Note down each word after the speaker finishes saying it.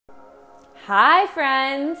Hi,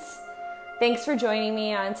 friends. Thanks for joining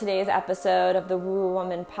me on today's episode of the Woo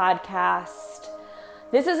Woman podcast.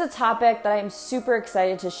 This is a topic that I'm super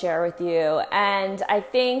excited to share with you, and I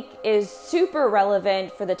think is super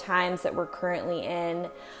relevant for the times that we're currently in,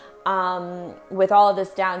 with all of this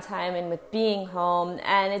downtime and with being home.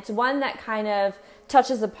 And it's one that kind of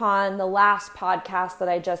touches upon the last podcast that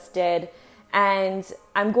I just did. And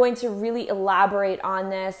I'm going to really elaborate on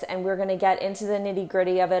this, and we're going to get into the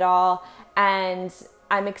nitty-gritty of it all. And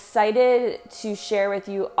I'm excited to share with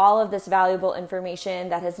you all of this valuable information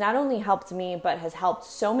that has not only helped me, but has helped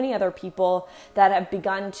so many other people that have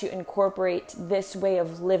begun to incorporate this way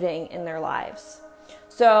of living in their lives.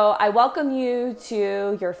 So I welcome you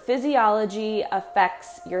to your Physiology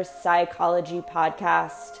Affects Your Psychology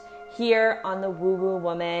podcast here on the Woo Woo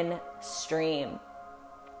Woman stream.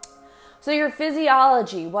 So your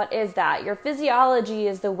physiology, what is that? Your physiology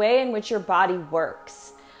is the way in which your body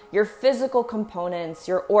works. Your physical components,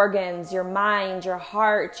 your organs, your mind, your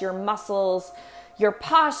heart, your muscles, your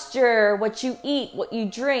posture, what you eat, what you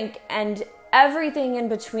drink, and everything in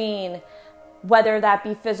between, whether that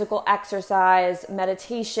be physical exercise,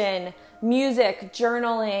 meditation, music,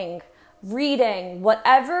 journaling, reading,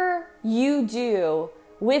 whatever you do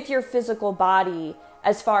with your physical body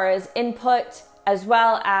as far as input as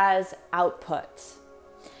well as output.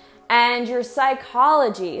 And your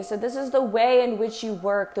psychology, so this is the way in which you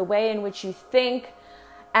work, the way in which you think,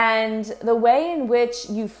 and the way in which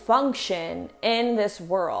you function in this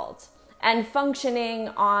world, and functioning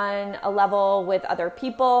on a level with other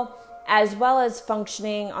people, as well as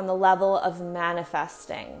functioning on the level of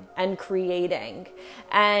manifesting and creating.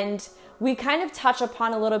 And we kind of touch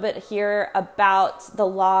upon a little bit here about the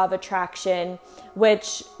law of attraction,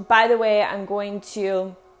 which, by the way, I'm going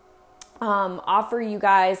to offer you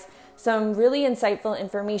guys some really insightful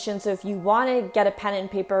information. So if you want to get a pen and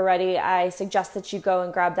paper ready, I suggest that you go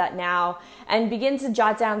and grab that now and begin to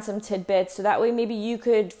jot down some tidbits. So that way maybe you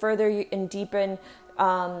could further and deepen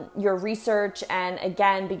your research and,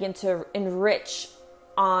 again, begin to enrich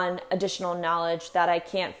on additional knowledge that I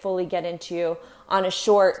can't fully get into on a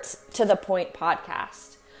short, to the point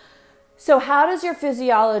podcast. So how does your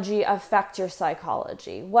physiology affect your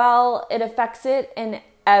psychology? Well, it affects it in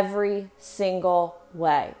every single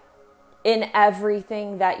way, in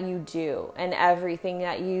everything that you do and everything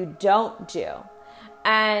that you don't do.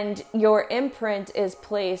 And your imprint is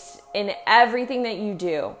placed in everything that you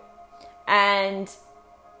do. And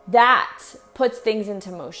that puts things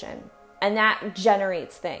into motion and that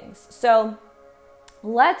generates things. So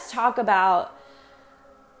let's talk about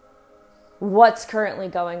what's currently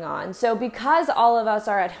going on. So because all of us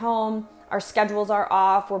are at home, our schedules are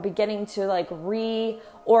off, we're beginning to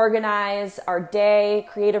reorganize our day,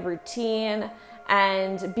 create a routine,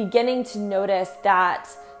 and beginning to notice that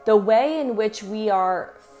the way in which we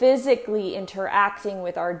are physically interacting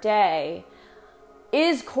with our day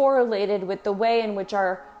is correlated with the way in which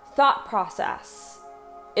our thought process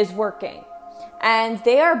is working. And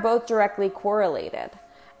they are both directly correlated.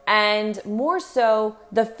 And more so,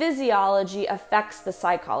 the physiology affects the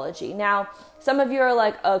psychology. Now, some of you are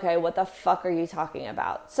like, okay, what the fuck are you talking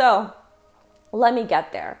about? So let me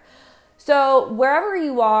get there. So wherever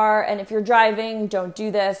you are, and if you're driving, don't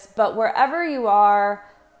do this, but wherever you are,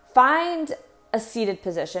 find a seated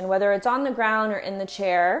position, whether it's on the ground or in the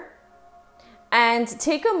chair, and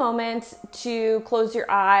take a moment to close your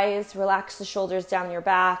eyes, relax the shoulders down your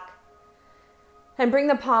back, and bring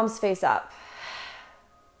the palms face up.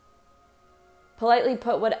 Politely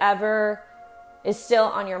put whatever is still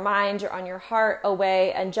on your mind or on your heart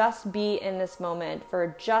away and just be in this moment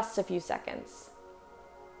for just a few seconds.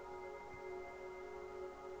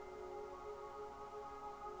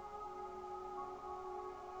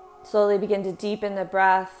 Slowly begin to deepen the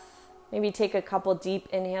breath. Maybe take a couple deep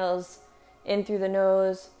inhales in through the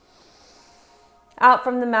nose, out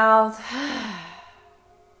from the mouth.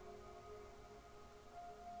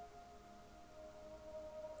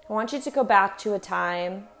 I want you to go back to a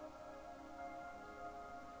time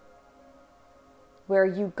where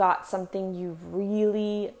you got something you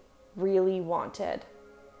really, really wanted.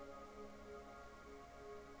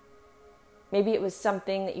 Maybe it was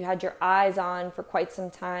something that you had your eyes on for quite some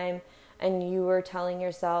time and you were telling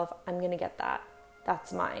yourself, I'm going to get that.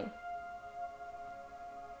 That's mine.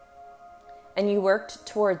 And you worked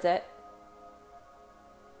towards it.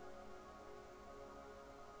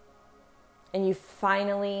 And you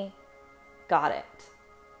finally got it.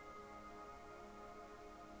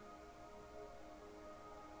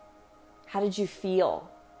 How did you feel?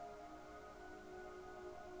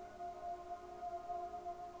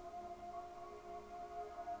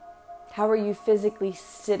 How are you physically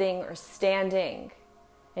sitting or standing?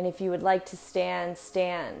 And if you would like to stand,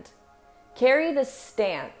 stand. Carry the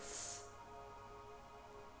stance.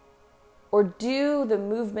 Or do the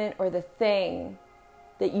movement or the thing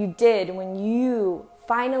that you did when you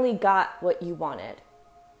finally got what you wanted.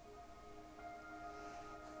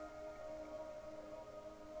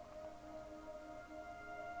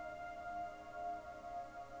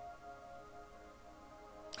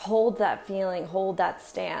 Hold that feeling, hold that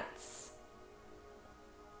stance.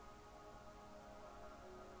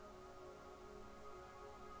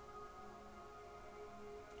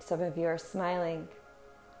 Some of you are smiling.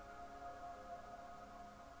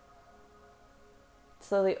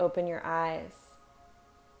 Slowly open your eyes.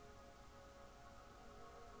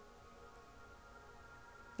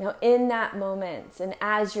 Now, in that moment, and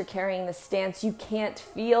as you're carrying the stance, you can't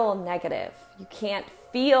feel negative. You can't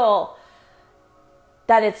feel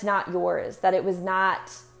that it's not yours, that it was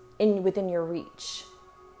not within your reach.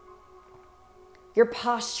 Your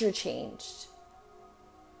posture changed.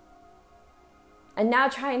 And now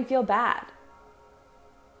try and feel bad.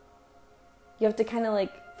 You have to kind of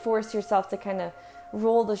force yourself to kind of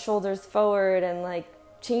roll the shoulders forward and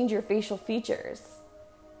change your facial features,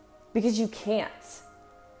 because you can't.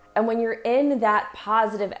 And when you're in that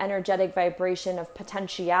positive energetic vibration of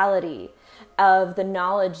potentiality, of the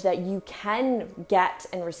knowledge that you can get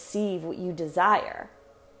and receive what you desire,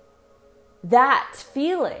 that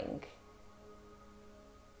feeling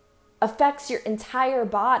affects your entire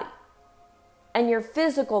body, and your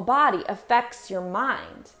physical body affects your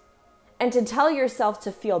mind. And to tell yourself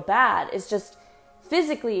to feel bad is just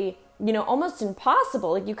physically, almost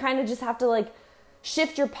impossible. You kind of just have to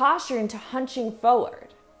shift your posture into hunching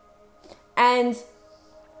forward. And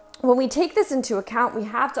when we take this into account, we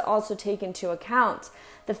have to also take into account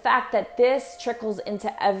the fact that this trickles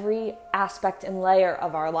into every aspect and layer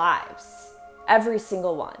of our lives. Every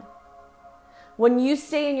single one. When you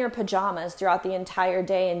stay in your pajamas throughout the entire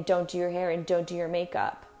day and don't do your hair and don't do your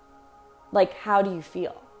makeup, how do you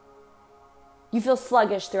feel? You feel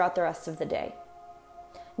sluggish throughout the rest of the day.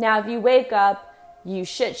 Now, if you wake up, you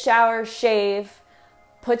shower, shave,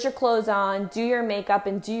 put your clothes on, do your makeup,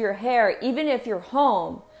 and do your hair, even if you're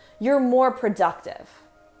home, you're more productive.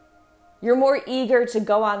 You're more eager to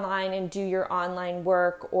go online and do your online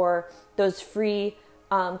work or those free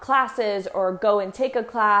classes, or go and take a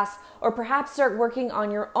class, or perhaps start working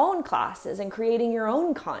on your own classes and creating your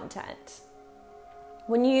own content.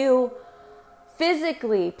 When you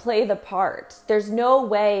physically play the part, there's no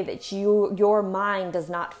way that your mind does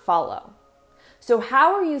not follow. So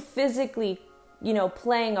how are you physically,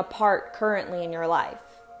 playing a part currently in your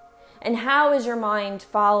life? And how is your mind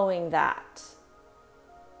following that?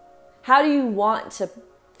 How do you want to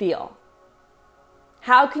feel?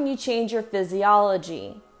 How can you change your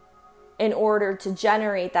physiology in order to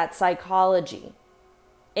generate that psychology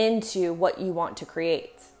into what you want to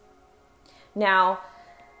create? Now,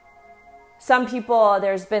 some people,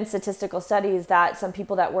 there's been statistical studies that some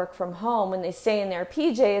people that work from home, when they stay in their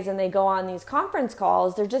PJs and they go on these conference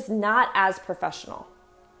calls, they're just not as professional.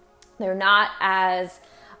 They're not as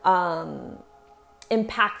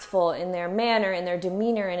impactful in their manner, in their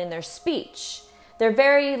demeanor, and in their speech. They're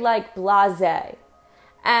very blasé.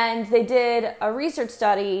 And they did a research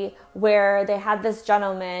study where they had this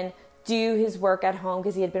gentleman do his work at home,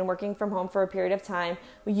 because he had been working from home for a period of time,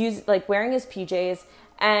 wearing his PJs,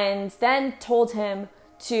 and then told him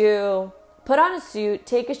to put on a suit,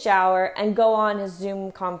 take a shower, and go on his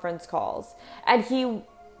Zoom conference calls. And he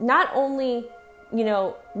not only,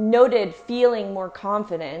 noted feeling more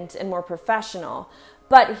confident and more professional,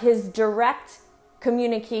 but his direct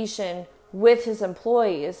communication with his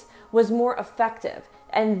employees was more effective.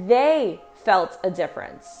 And they felt a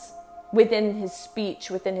difference within his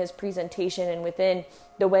speech, within his presentation, and within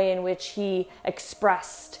the way in which he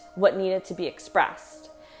expressed what needed to be expressed.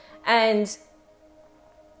 And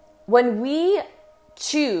when we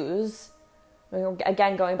choose,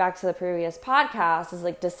 again, going back to the previous podcast, is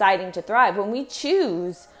deciding to thrive. When we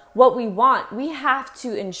choose what we want, we have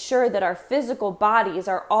to ensure that our physical bodies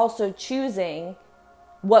are also choosing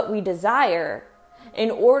what we desire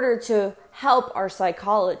in order to help our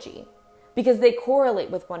psychology, because they correlate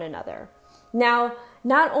with one another. Now,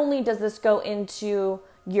 not only does this go into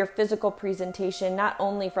your physical presentation, not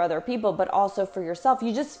only for other people, but also for yourself,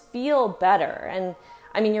 you just feel better.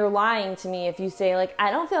 And you're lying to me if you say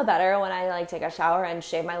I don't feel better when I take a shower and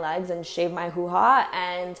shave my legs and shave my hoo-ha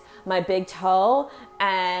and my big toe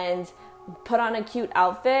and put on a cute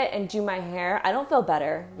outfit and do my hair. I don't feel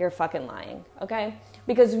better. You're fucking lying, okay?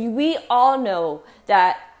 Because we all know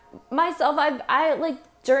that myself, I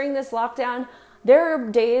during this lockdown, There are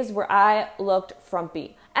days where I looked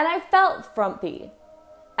frumpy and I felt frumpy.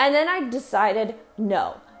 And then I decided,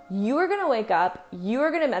 no, you are going to wake up, you are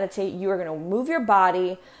going to meditate, you are going to move your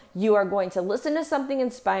body, you are going to listen to something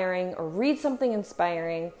inspiring or read something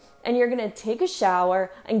inspiring, and you're going to take a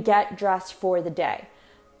shower and get dressed for the day.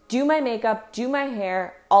 Do my makeup, do my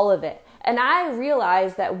hair, all of it. And I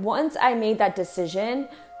realized that once I made that decision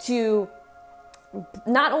to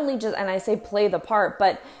not only just, and I say play the part,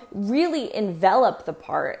 but really envelop the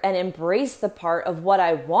part and embrace the part of what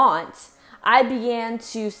I want, I began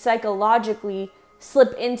to psychologically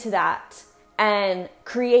slip into that and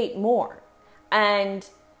create more and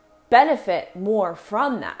benefit more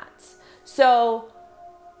from that. So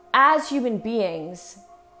as human beings,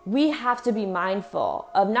 we have to be mindful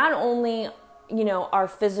of not only, our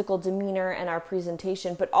physical demeanor and our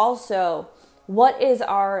presentation, but also what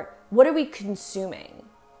are we consuming?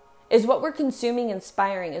 Is what we're consuming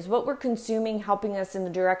inspiring? Is what we're consuming helping us in the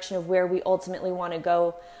direction of where we ultimately want to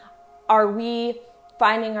go? Are we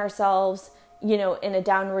finding ourselves, in a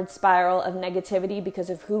downward spiral of negativity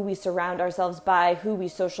because of who we surround ourselves by, who we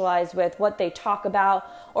socialize with, what they talk about?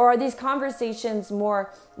 Or are these conversations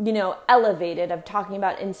more, elevated, of talking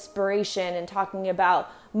about inspiration and talking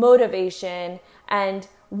about motivation? And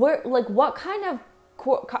what kind of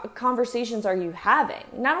conversations are you having?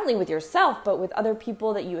 Not only with yourself, but with other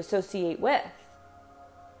people that you associate with.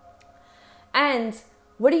 And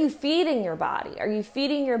what are you feeding your body? Are you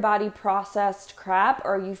feeding your body processed crap,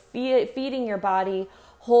 or are you feeding your body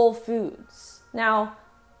whole foods? Now,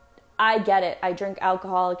 I get it. I drink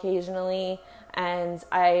alcohol occasionally, and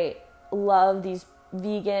I love these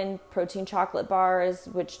vegan protein chocolate bars,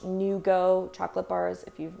 which Nugo chocolate bars.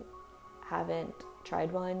 If you haven't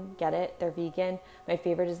tried one, get it. They're vegan. My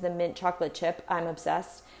favorite is the mint chocolate chip. I'm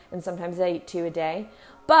obsessed, and sometimes I eat 2 a day.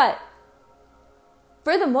 But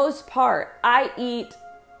for the most part, I eat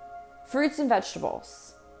fruits and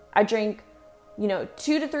vegetables. I drink, 2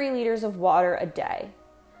 to 3 liters of water a day.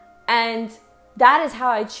 And that is how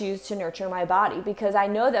I choose to nurture my body, because I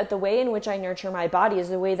know that the way in which I nurture my body is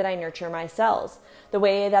the way that I nurture my cells, the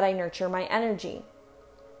way that I nurture my energy.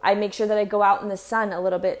 I make sure that I go out in the sun a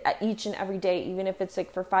little bit each and every day, even if it's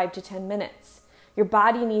for 5 to 10 minutes. Your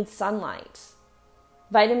body needs sunlight.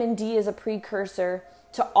 Vitamin D is a precursor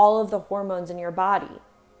to all of the hormones in your body.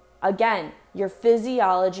 Again, your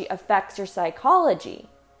physiology affects your psychology,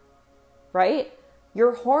 right?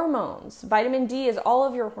 Your hormones. Vitamin D is all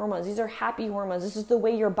of your hormones. These are happy hormones. This is the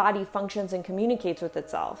way your body functions and communicates with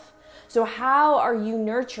itself. So how are you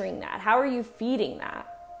nurturing that? How are you feeding that?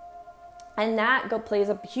 And that plays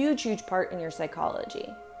a huge, huge part in your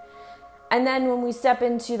psychology. And then when we step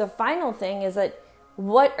into the final thing is that,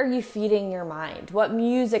 what are you feeding your mind? What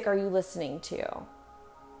music are you listening to?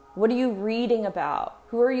 What are you reading about?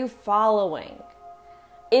 Who are you following?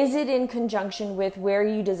 Is it in conjunction with where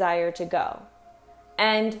you desire to go?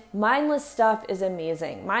 And mindless stuff is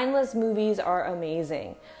amazing. Mindless movies are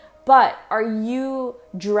amazing. But are you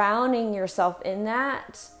drowning yourself in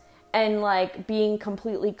that and being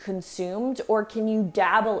completely consumed? Or can you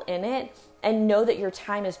dabble in it and know that your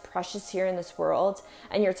time is precious here in this world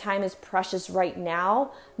and your time is precious right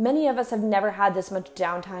now? Many of us have never had this much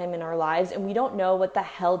downtime in our lives, and we don't know what the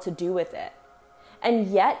hell to do with it. And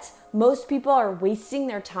yet, most people are wasting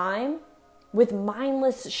their time with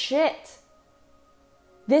mindless shit.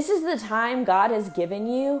 This is the time God has given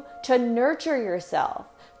you to nurture yourself,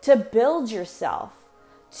 to build yourself,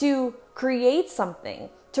 to create something,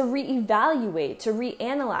 to reevaluate, to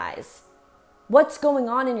reanalyze. What's going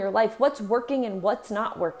on in your life? What's working and what's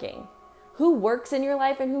not working? Who works in your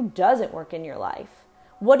life and who doesn't work in your life?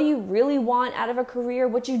 What do you really want out of a career?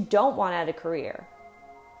 What you don't want out of a career?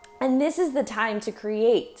 And this is the time to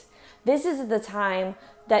create. This is the time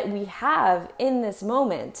that we have in this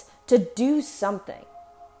moment to do something.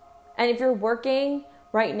 And if you're working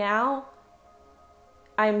right now,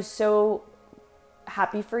 I'm so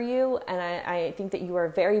happy for you. And I think that you are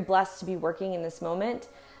very blessed to be working in this moment.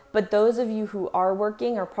 But those of you who are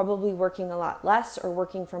working are probably working a lot less or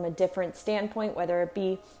working from a different standpoint, whether it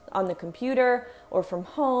be on the computer or from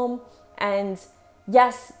home. And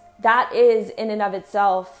yes, that is in and of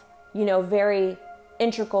itself, very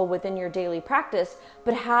integral within your daily practice.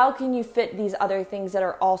 But how can you fit these other things that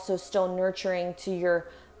are also still nurturing to your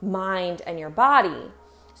mind and your body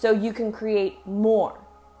so you can create more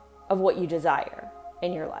of what you desire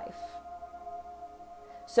in your life?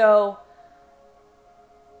 So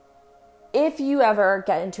if you ever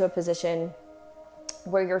get into a position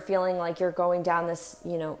where you're feeling like you're going down this,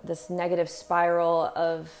 this negative spiral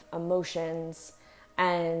of emotions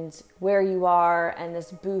and where you are and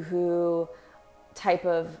this boohoo, type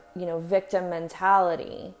of, victim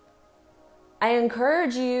mentality, I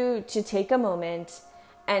encourage you to take a moment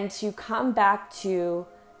and to come back to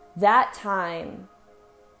that time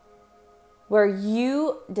where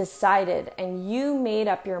you decided and you made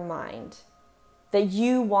up your mind that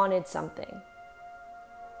you wanted something.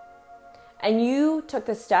 And you took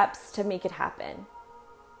the steps to make it happen.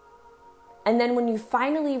 And then when you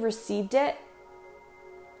finally received it,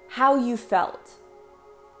 how you felt.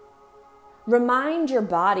 Remind your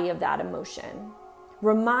body of that emotion.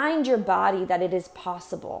 Remind your body that it is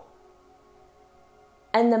possible.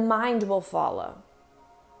 And the mind will follow.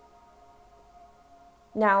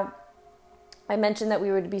 Now, I mentioned that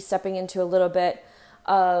we would be stepping into a little bit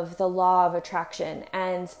of the law of attraction.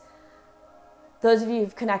 And those of you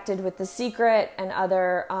who've connected with The Secret and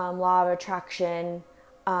other law of attraction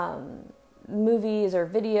movies or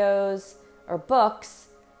videos or books,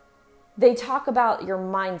 they talk about your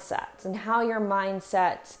mindset and how your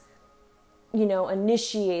mindset,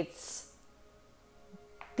 initiates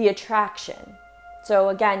the attraction. So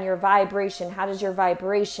again, your vibration, how does your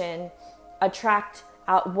vibration attract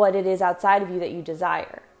out what it is outside of you that you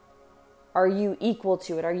desire? Are you equal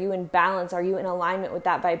to it? Are you in balance? Are you in alignment with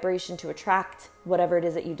that vibration to attract whatever it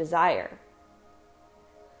is that you desire?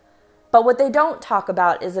 But what they don't talk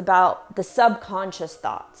about is about the subconscious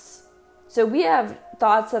thoughts. So we have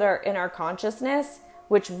thoughts that are in our consciousness,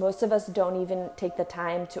 which most of us don't even take the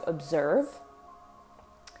time to observe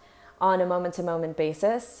on a moment-to-moment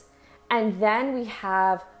basis. And then we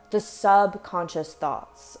have the subconscious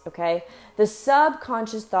thoughts, okay? The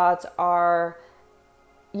subconscious thoughts are,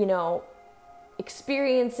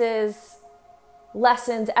 experiences,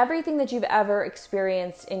 lessons, everything that you've ever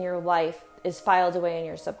experienced in your life is filed away in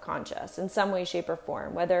your subconscious in some way, shape, or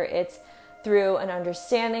form, whether it's through an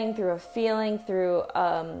understanding, through a feeling, through,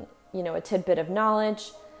 a tidbit of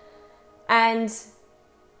knowledge. And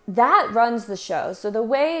that runs the show. So the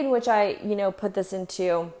way in which I, put this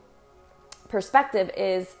into perspective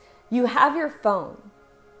is you have your phone.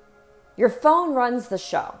 Your phone runs the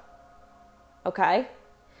show. Okay?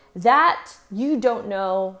 That you don't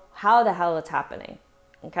know how the hell it's happening.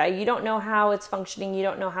 Okay? You don't know how it's functioning. You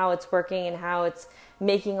don't know how it's working and how it's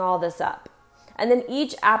making all this up. And then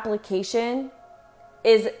each application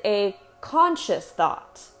is a conscious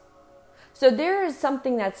thought. So there is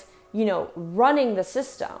something that's, running the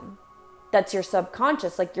system. That's your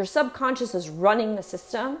subconscious. Like your subconscious is running the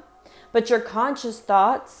system, but your conscious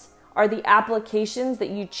thoughts are the applications that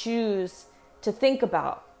you choose to think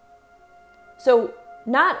about. So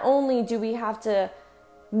not only do we have to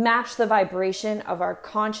match the vibration of our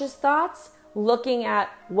conscious thoughts, looking at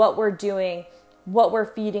what we're doing, what we're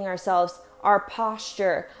feeding ourselves, our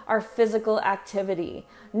posture, our physical activity,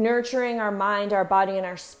 nurturing our mind, our body, and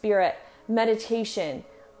our spirit, meditation,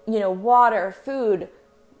 water, food,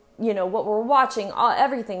 what we're watching,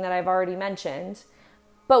 everything that I've already mentioned.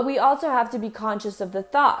 But we also have to be conscious of the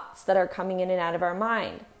thoughts that are coming in and out of our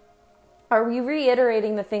mind. Are we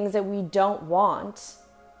reiterating the things that we don't want?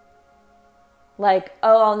 Like,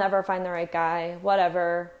 oh, I'll never find the right guy,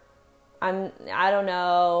 whatever. I don't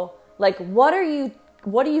know. Like, what are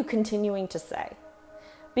you continuing to say?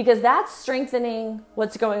 Because that's strengthening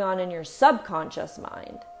what's going on in your subconscious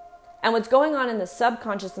mind. And what's going on in the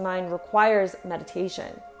subconscious mind requires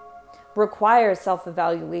meditation, requires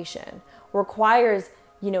self-evaluation, requires,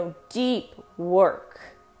 deep work.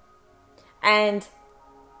 And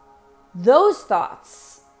those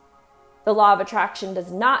thoughts, the law of attraction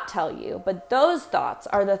does not tell you, but those thoughts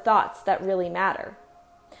are the thoughts that really matter.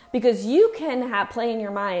 Because you can play in your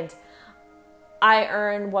mind, I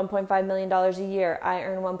earn $1.5 million a year. I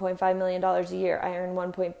earn $1.5 million a year. I earn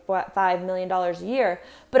 $1.5 million a year.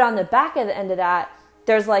 But on the back of the end of that,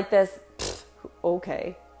 there's like this,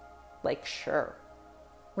 okay, like sure.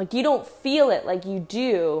 Like you don't feel it like you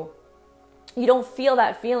do. You don't feel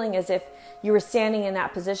that feeling as if you were standing in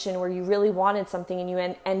that position where you really wanted something and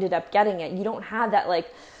you ended up getting it. You don't have that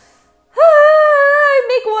like, I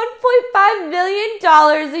make $1.5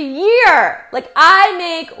 million a year. Like I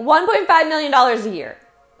make $1.5 million a year.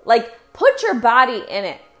 Like put your body in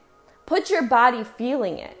it. Put your body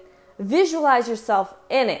feeling it. Visualize yourself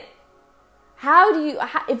in it.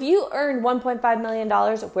 If you earned $1.5 million,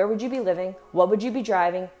 where would you be living? What would you be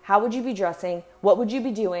driving? How would you be dressing? What would you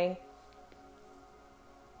be doing?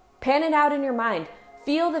 Pan it out in your mind.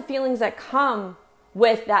 Feel the feelings that come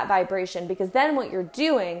with that vibration, because then what you're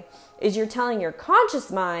doing is you're telling your conscious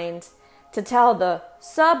mind to tell the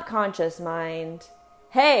subconscious mind,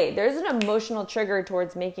 hey, there's an emotional trigger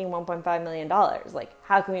towards making $1.5 million. Like,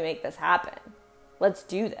 how can we make this happen? Let's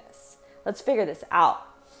do this. Let's figure this out.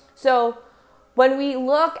 So when we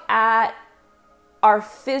look at our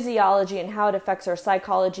physiology and how it affects our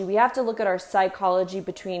psychology, we have to look at our psychology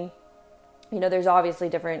between, there's obviously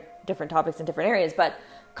different topics in different areas, but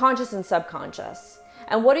conscious and subconscious.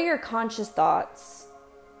 And what are your conscious thoughts?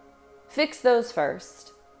 Fix those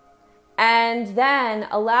first. And then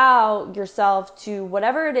allow yourself to,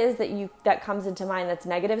 whatever it is that comes into mind that's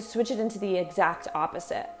negative, switch it into the exact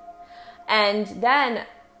opposite. And then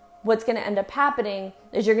what's going to end up happening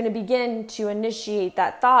is you're going to begin to initiate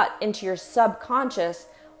that thought into your subconscious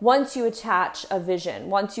once you attach a vision,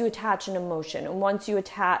 once you attach an emotion, and once you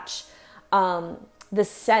attach the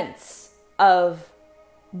sense of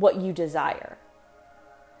what you desire.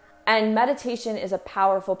 And meditation is a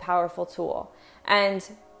powerful, powerful tool. And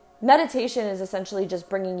meditation is essentially just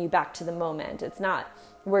bringing you back to the moment. It's not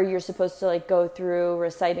where you're supposed to go through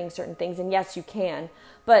reciting certain things. And yes, you can.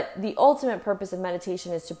 But the ultimate purpose of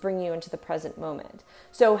meditation is to bring you into the present moment.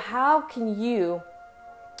 So how can you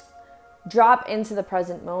drop into the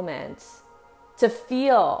present moment to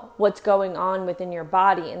feel what's going on within your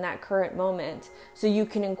body in that current moment, so you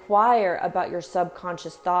can inquire about your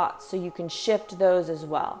subconscious thoughts, so you can shift those as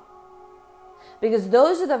well? Because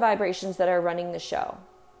those are the vibrations that are running the show.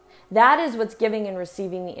 That is what's giving and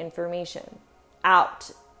receiving the information out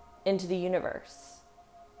into the universe.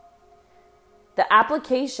 The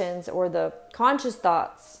applications or the conscious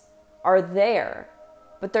thoughts are there,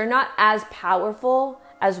 but they're not as powerful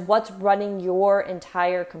as what's running your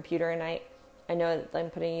entire computer. And I know that I'm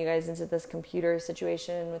putting you guys into this computer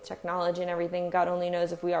situation with technology and everything. God only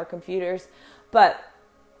knows if we are computers. But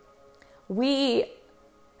we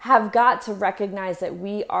have got to recognize that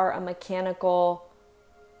we are a mechanical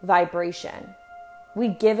vibration. We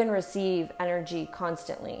give and receive energy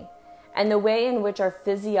constantly. And the way in which our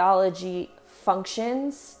physiology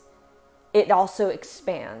functions, it also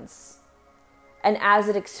expands. And as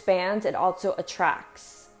it expands, it also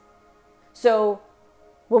attracts. So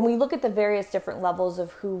when we look at the various different levels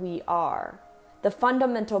of who we are, the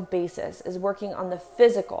fundamental basis is working on the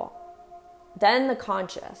physical, then the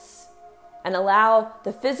conscious, and allow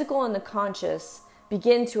the physical and the conscious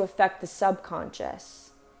begin to affect the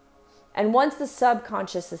subconscious. And once the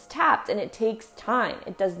subconscious is tapped, and it takes time,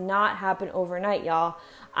 it does not happen overnight, y'all.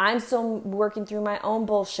 I'm still working through my own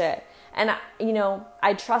bullshit. And,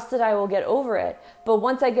 I trust that I will get over it. But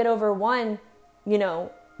once I get over one,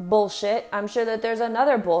 bullshit, I'm sure that there's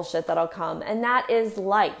another bullshit that'll come. And that is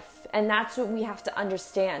life. And that's what we have to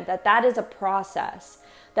understand, that is a process.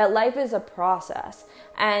 That life is a process.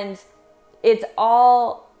 And it's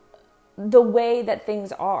all the way that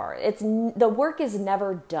things are. The work is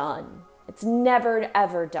never done. It's never,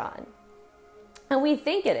 ever done. And we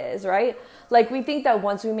think it is, right? We think that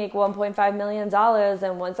once we make $1.5 million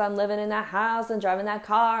and once I'm living in that house and driving that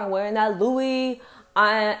car and wearing that Louis,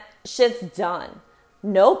 shit's done.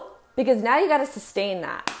 Nope. Because now you got to sustain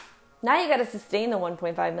that. Now you got to sustain the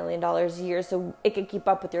 $1.5 million a year so it can keep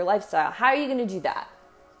up with your lifestyle. How are you going to do that?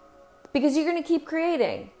 Because you're going to keep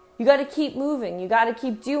creating. You got to keep moving. You got to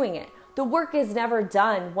keep doing it. The work is never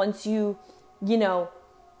done once you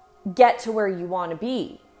get to where you want to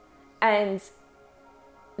be. And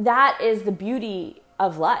that is the beauty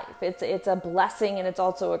of life. It's a blessing and it's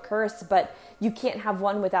also a curse, but you can't have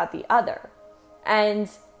one without the other. And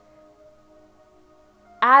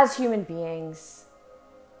as human beings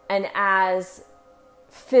and as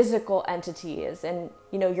physical entities, and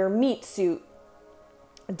your meat suit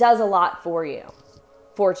does a lot for you,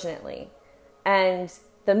 fortunately. And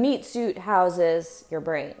the meat suit houses your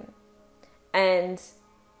brain. And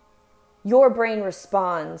your brain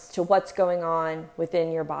responds to what's going on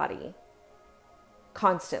within your body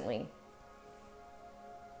constantly.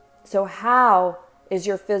 So how is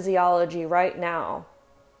your physiology right now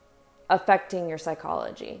affecting your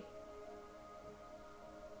psychology?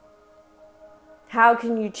 How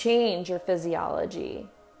can you change your physiology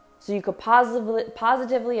so you could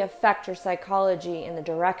positively affect your psychology in the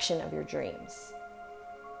direction of your dreams?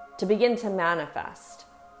 To begin to manifest,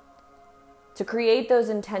 to create those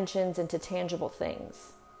intentions into tangible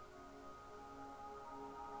things.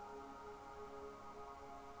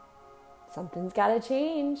 Something's got to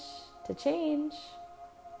change.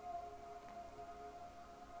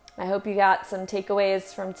 I hope you got some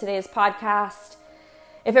takeaways from today's podcast.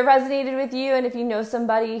 If it resonated with you, and if you know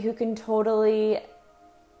somebody who can totally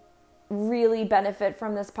really benefit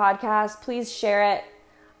from this podcast, please share it.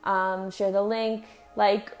 Share the link,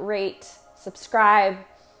 rate, subscribe.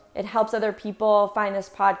 It helps other people find this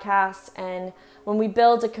podcast. And when we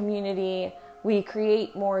build a community, we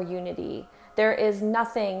create more unity. There is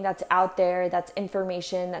nothing that's out there that's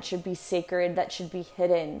information that should be sacred, that should be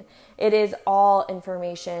hidden. It is all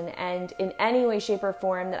information, and in any way, shape, or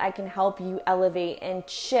form that I can help you elevate and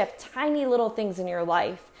shift tiny little things in your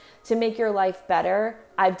life to make your life better,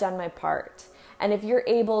 I've done my part. And if you're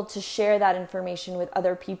able to share that information with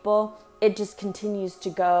other people, it just continues to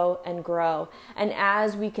go and grow. And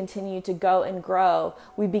as we continue to go and grow,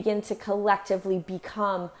 we begin to collectively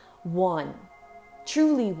become one,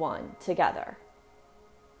 truly one together.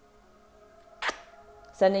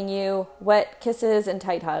 Sending you wet kisses and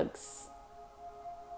tight hugs.